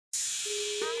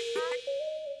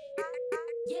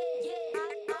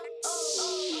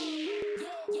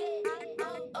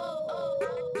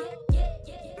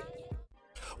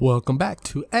Welcome back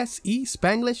to S.E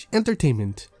Spanglish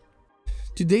Entertainment.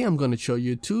 Today I'm going to show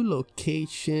you two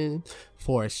locations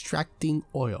for extracting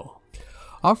oil.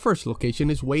 Our first location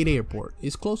is Wade Airport.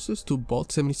 It's closest to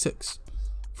Vault 76.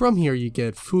 From here you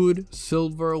get food,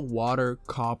 silver, water,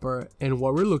 copper, and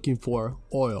what we're looking for,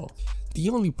 oil.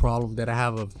 The only problem that I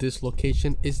have of this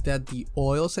location is that the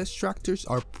oil's extractors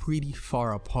are pretty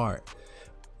far apart.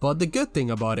 But the good thing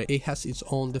about it, it has its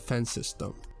own defense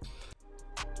system.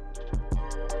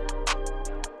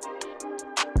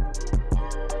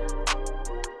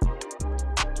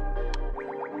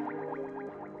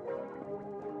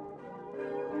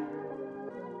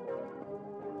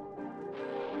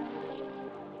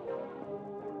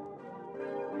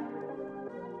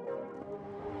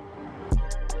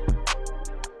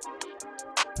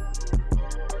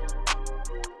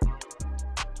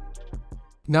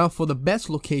 Now for the best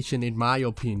location in my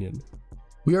opinion,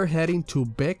 we are heading to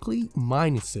Beckley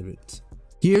Mining Exhibit.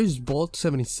 Here's Vault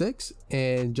 76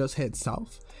 and just head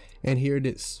south, and here it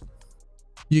is.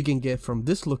 You can get from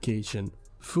this location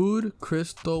food,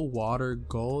 crystal, water,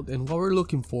 gold, and what we're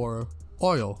looking for,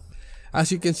 oil. As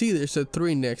you can see, there's a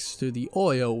 3 next to the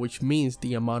oil, which means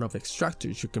the amount of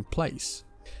extractors you can place.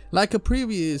 Like a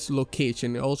previous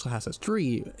location, it also has a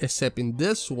 3, except in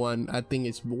this one I think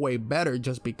it's way better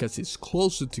just because it's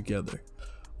closer together,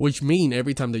 which means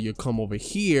every time that you come over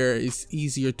here it's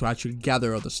easier to actually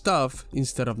gather other stuff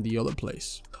instead of the other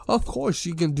place. Of course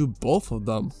you can do both of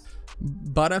them,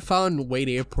 but I found Wade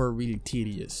Airport really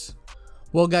tedious.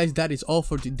 Well guys, that is all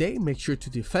for today. Make sure to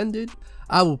defend it.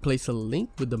 I will place a link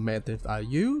with the method I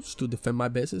use to defend my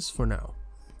business for now.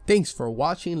 Thanks for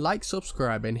watching, like,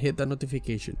 subscribe, and hit that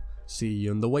notification. See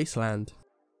you in the wasteland.